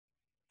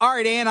All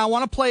right, Ann, I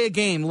want to play a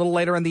game a little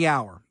later in the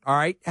hour. All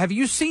right. Have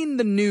you seen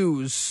the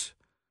news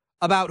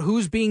about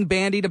who's being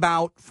bandied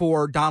about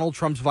for Donald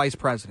Trump's vice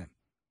president?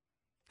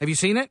 Have you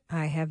seen it?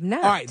 I have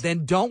not. All right,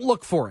 then don't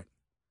look for it.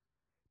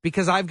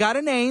 Because I've got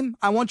a name.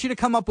 I want you to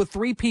come up with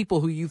 3 people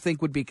who you think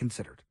would be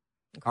considered.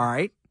 Okay. All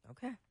right?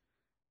 Okay.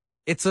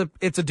 It's a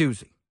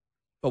doozy,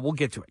 but we'll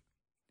get to it.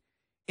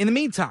 In the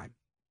meantime,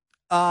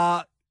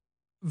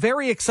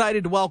 very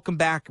excited to welcome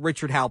back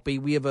Richard Helppie.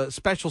 We have a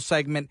special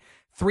segment,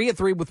 3 at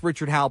 3 with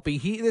Richard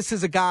Helppie. This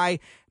is a guy,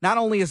 not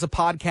only as a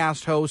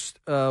podcast host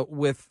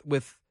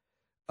with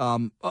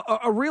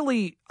a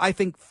really, I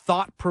think,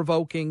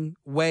 thought-provoking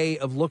way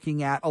of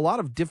looking at a lot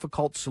of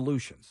difficult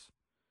solutions.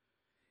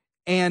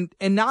 And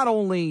not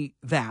only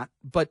that,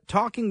 but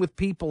talking with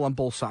people on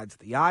both sides of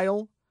the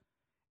aisle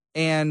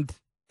and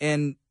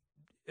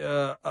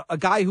a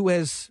guy who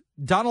has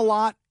done a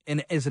lot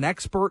and is an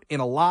expert in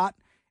a lot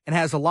and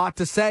has a lot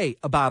to say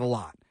about a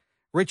lot.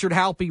 Richard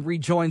Helppie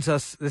rejoins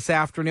us this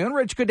afternoon.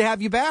 Rich, good to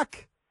have you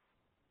back.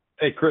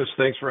 Hey, Chris,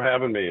 thanks for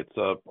having me.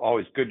 It's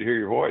always good to hear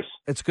your voice.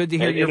 It's good to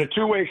hear in a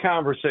two-way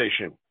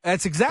conversation.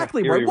 That's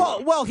exactly right.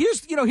 Well,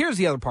 here's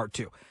the other part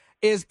too.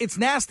 Is it's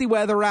nasty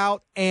weather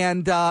out,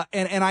 and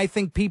I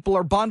think people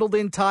are bundled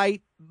in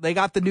tight. They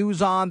got the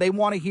news on. They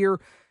want to hear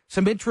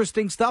some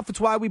interesting stuff. It's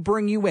why we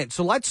bring you in.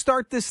 So let's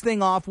start this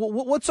thing off.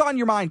 What's on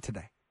your mind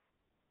today?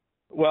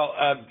 Well,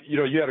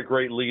 you had a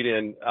great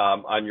lead-in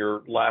on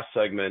your last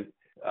segment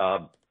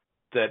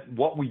that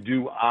what we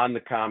do on the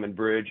Common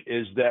Bridge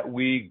is that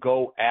we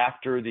go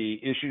after the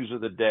issues of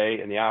the day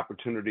and the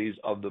opportunities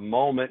of the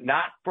moment,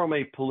 not from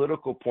a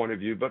political point of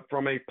view, but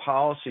from a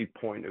policy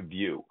point of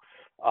view.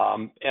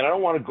 And I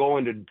don't want to go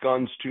into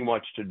guns too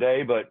much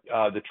today, but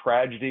the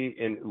tragedy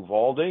in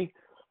Uvalde,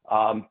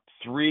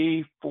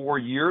 3-4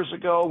 years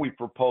ago, we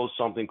proposed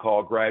something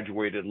called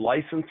graduated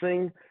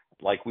licensing,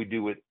 like we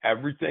do with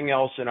everything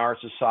else in our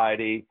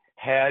society,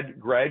 had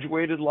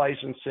graduated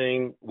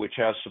licensing, which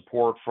has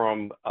support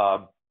from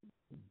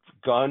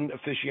gun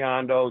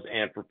aficionados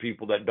and for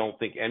people that don't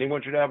think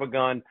anyone should have a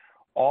gun,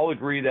 all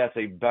agree that's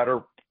a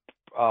better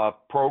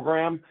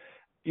program.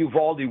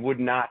 Uvalde would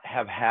not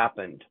have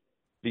happened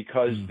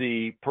because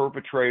the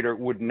perpetrator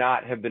would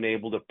not have been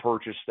able to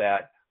purchase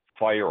that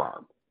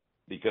firearm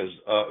because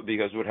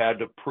it would have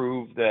to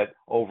prove that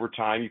over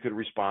time you could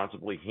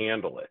responsibly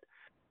handle it.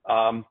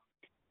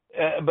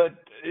 But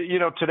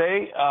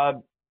today,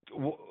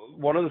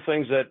 one of the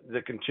things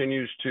that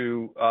continues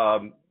to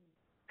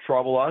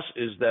trouble us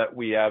is that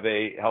we have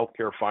a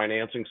healthcare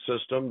financing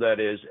system that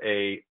is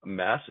a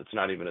mess. It's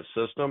not even a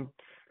system.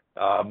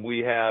 We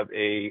have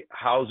a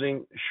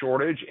housing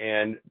shortage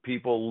and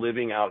people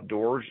living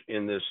outdoors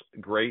in this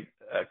great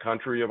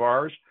country of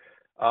ours.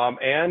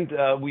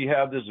 And we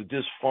have this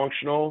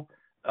dysfunctional,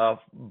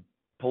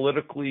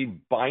 politically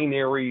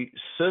binary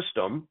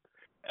system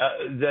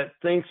that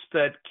thinks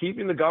that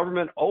keeping the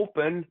government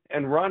open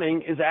and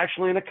running is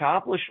actually an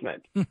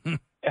accomplishment. And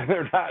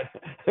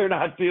they're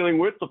not dealing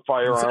with the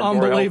firearms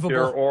or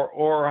healthcare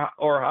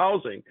or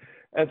housing.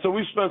 And so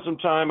we spent some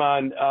time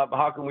on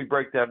how can we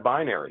break that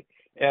binary.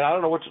 And I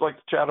don't know what you'd like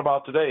to chat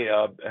about today,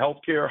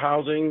 healthcare,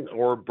 housing,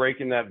 or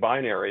breaking that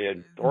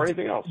binary, or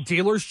anything else.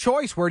 Dealer's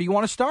choice. Where do you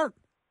want to start?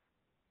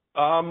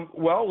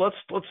 Well, let's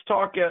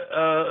talk.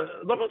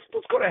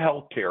 Let's go to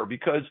healthcare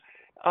because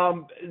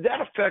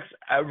that affects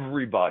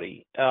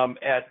everybody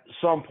at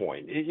some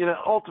point.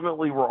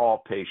 Ultimately, we're all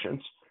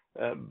patients,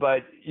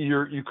 but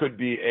you could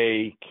be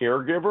a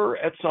caregiver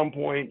at some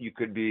point. You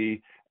could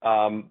be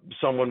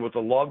someone with a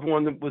loved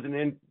one with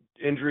an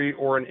injury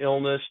or an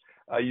illness.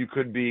 You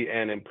could be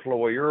an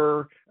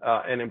employer,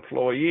 an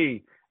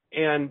employee,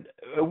 and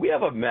we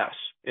have a mess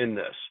in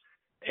this.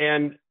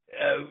 And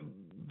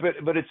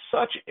but it's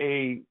such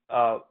an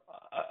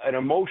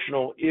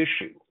emotional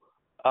issue.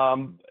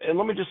 And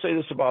let me just say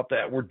this about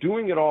that: we're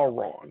doing it all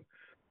wrong.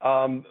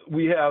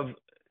 We have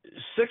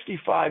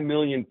 65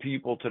 million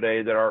people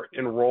today that are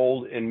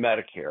enrolled in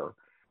Medicare,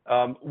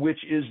 which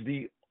is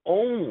the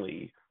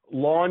only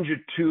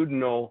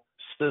longitudinal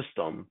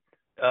system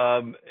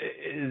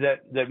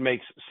that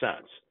makes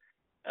sense.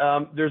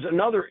 There's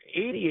another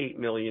 88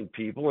 million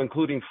people,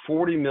 including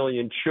 40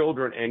 million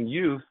children and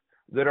youth,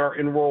 that are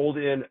enrolled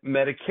in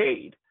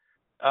Medicaid.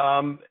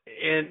 And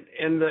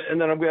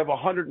then we have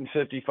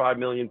 155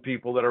 million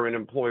people that are in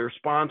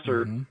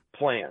employer-sponsored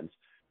plans.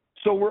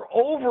 So we're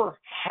over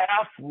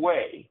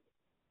halfway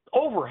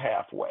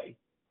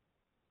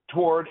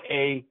toward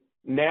a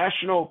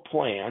national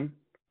plan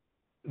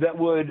that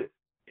would,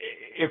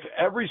 if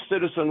every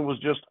citizen was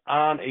just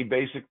on a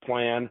basic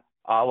plan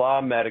a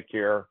la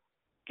Medicare,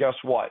 guess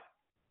what?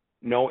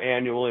 No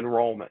annual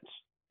enrollments,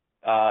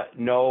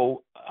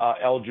 no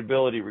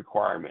eligibility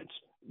requirements,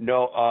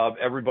 no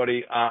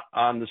everybody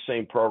on the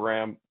same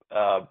program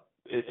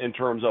in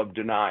terms of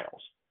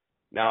denials.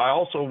 Now, I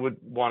also would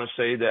want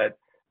to say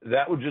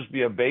that would just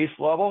be a base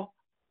level.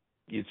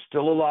 You'd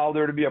still allow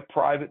there to be a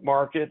private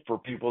market for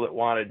people that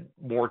wanted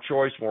more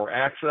choice, more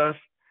access.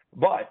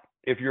 But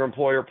if your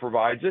employer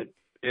provides it,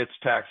 it's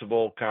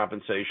taxable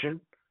compensation.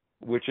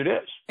 which it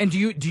is. And do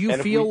you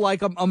feel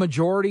like a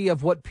majority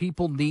of what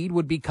people need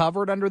would be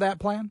covered under that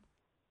plan?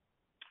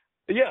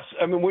 Yes.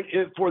 I mean,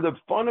 for the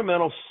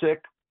fundamental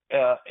sick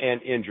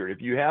and injured,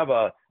 if you have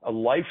a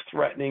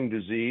life-threatening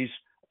disease,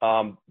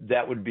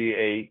 that would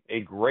be a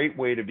great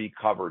way to be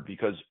covered,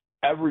 because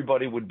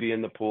everybody would be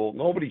in the pool.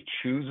 Nobody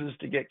chooses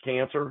to get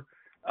cancer.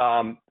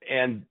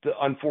 And the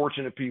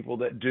unfortunate people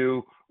that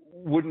do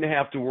wouldn't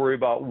have to worry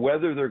about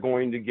whether they're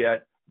going to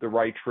get the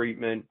right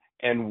treatment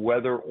and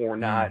whether or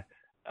not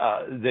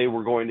they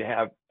were going to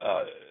have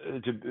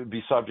to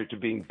be subject to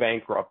being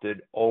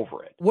bankrupted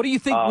over it. What do you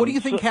think? What do you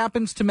think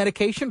happens to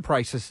medication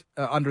prices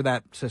under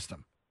that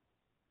system?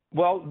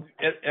 Well,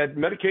 at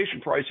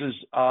medication prices,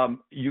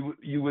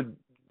 you would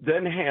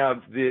then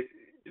have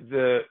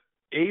the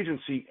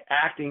agency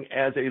acting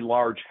as a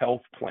large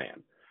health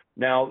plan.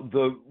 Now,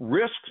 the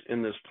risks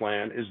in this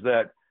plan is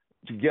that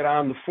to get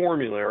on the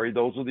formulary,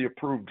 those are the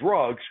approved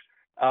drugs.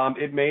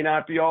 It may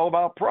not be all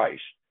about price.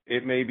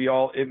 It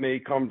may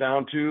come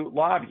down to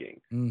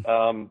lobbying.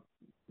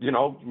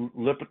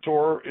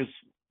 Lipitor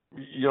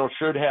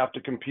should have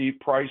to compete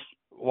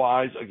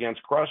price-wise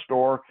against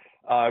Crestor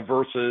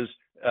versus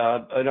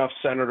enough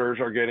senators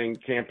are getting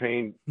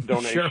campaign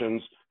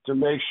donations to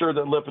make sure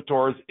that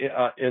Lipitor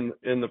is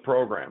in the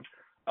program.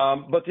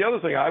 But the other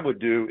thing I would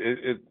do,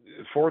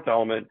 fourth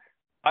element,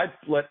 I'd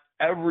let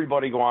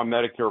everybody go on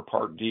Medicare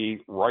Part D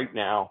right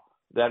now.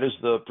 That is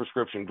the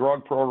prescription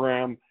drug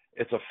program.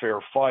 It's a fair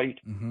fight.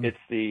 Mm-hmm. It's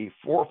the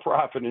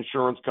for-profit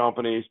insurance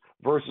companies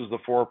versus the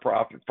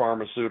for-profit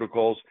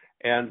pharmaceuticals.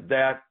 And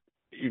that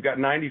you've got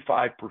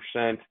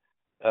 95%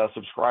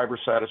 subscriber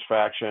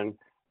satisfaction,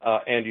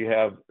 and you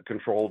have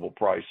controllable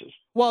prices.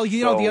 Well,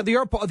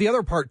 the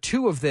other part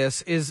too of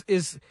this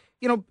is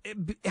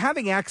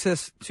having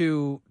access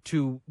to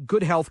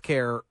good health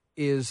care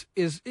is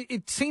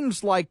it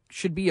seems like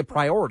should be a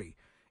priority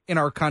in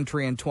our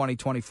country in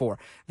 2024.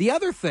 The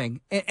other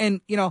thing, and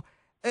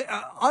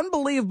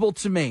unbelievable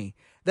to me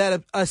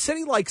that a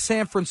city like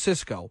San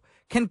Francisco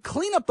can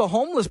clean up the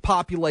homeless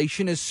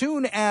population as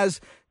soon as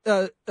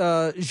Xi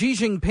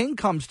Jinping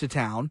comes to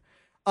town.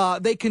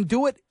 They can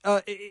do it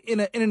in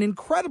an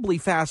incredibly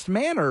fast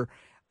manner,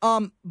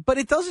 but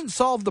it doesn't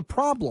solve the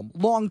problem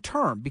long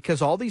term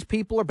because all these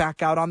people are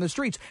back out on the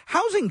streets.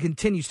 Housing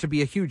continues to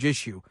be a huge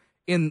issue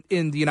in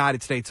the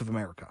United States of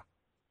America.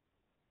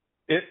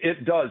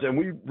 It does, and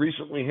we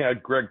recently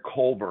had Greg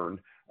Colburn,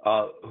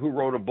 who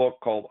wrote a book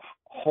called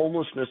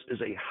Homelessness is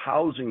a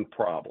Housing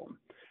Problem,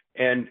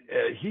 and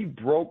he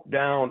broke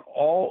down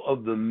all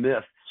of the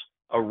myths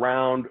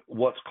around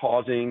what's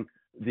causing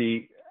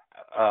the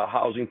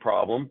housing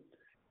problem,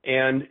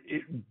 and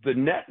the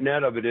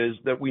net of it is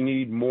that we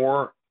need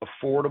more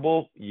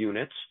affordable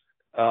units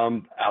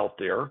out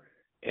there,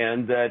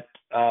 and that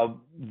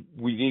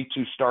we need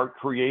to start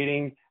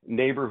creating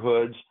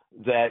neighborhoods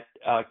that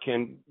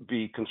can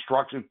be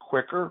constructed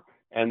quicker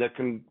and that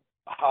can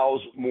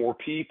house more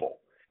people.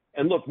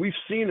 And look, we've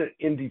seen it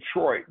in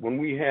Detroit when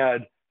we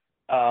had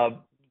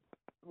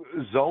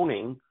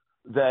zoning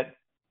that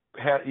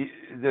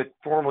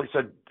formally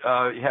said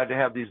you had to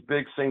have these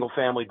big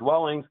single-family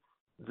dwellings.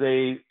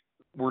 They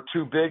were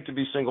too big to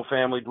be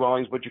single-family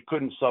dwellings, but you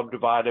couldn't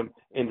subdivide them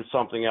into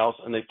something else,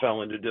 and they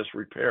fell into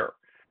disrepair.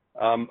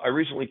 I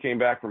recently came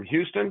back from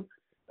Houston.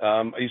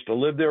 I used to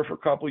live there for a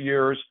couple of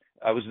years.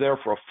 I was there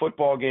for a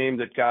football game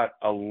that got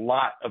a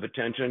lot of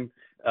attention.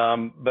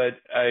 But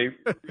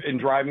in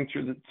driving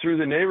through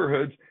the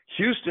neighborhoods,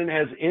 Houston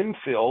has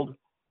infilled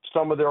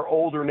some of their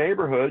older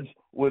neighborhoods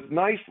with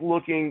nice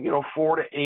looking, 4 to 8